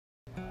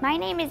My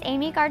name is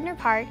Amy Gardner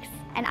Parks,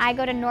 and I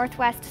go to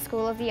Northwest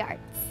School of the Arts.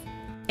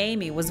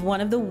 Amy was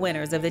one of the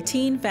winners of the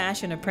Teen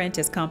Fashion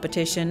Apprentice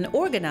competition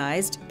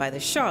organized by the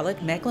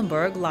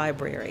Charlotte-Mecklenburg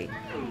Library.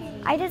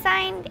 I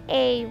designed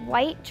a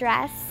white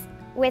dress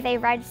with a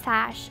red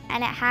sash,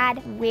 and it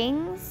had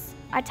wings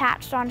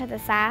attached onto the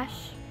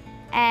sash,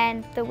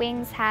 and the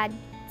wings had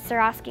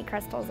Swarovski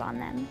crystals on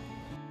them.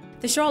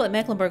 The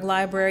Charlotte-Mecklenburg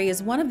Library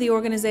is one of the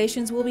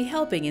organizations we'll be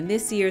helping in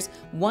this year's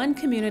One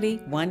Community,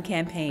 One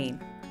Campaign,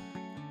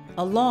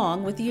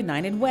 along with the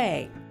United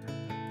Way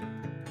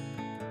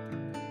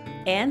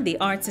and the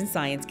Arts and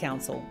Science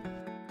Council.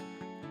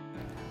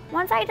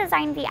 Once I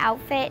designed the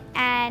outfit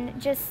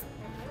and just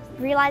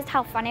realized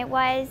how fun it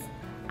was,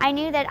 I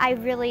knew that I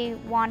really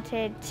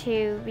wanted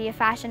to be a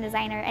fashion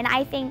designer, and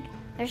I think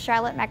the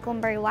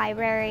Charlotte-Mecklenburg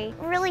Library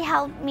really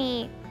helped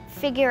me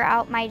figure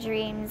out my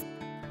dreams.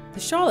 The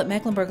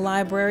Charlotte-Mecklenburg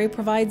Library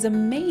provides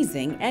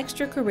amazing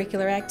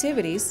extracurricular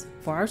activities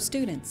for our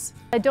students.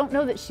 I don't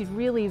know that she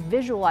really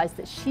visualized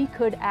that she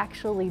could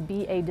actually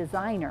be a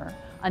designer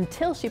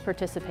until she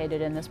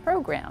participated in this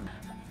program.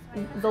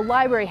 The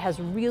library has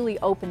really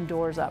opened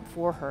doors up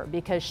for her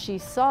because she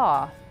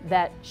saw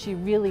that she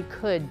really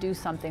could do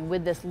something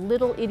with this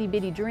little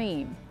itty-bitty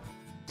dream.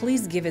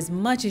 Please give as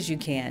much as you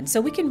can so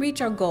we can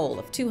reach our goal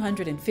of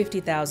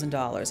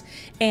 $250,000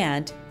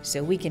 and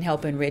so we can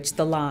help enrich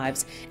the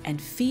lives and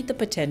feed the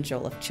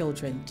potential of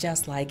children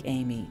just like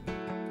Amy.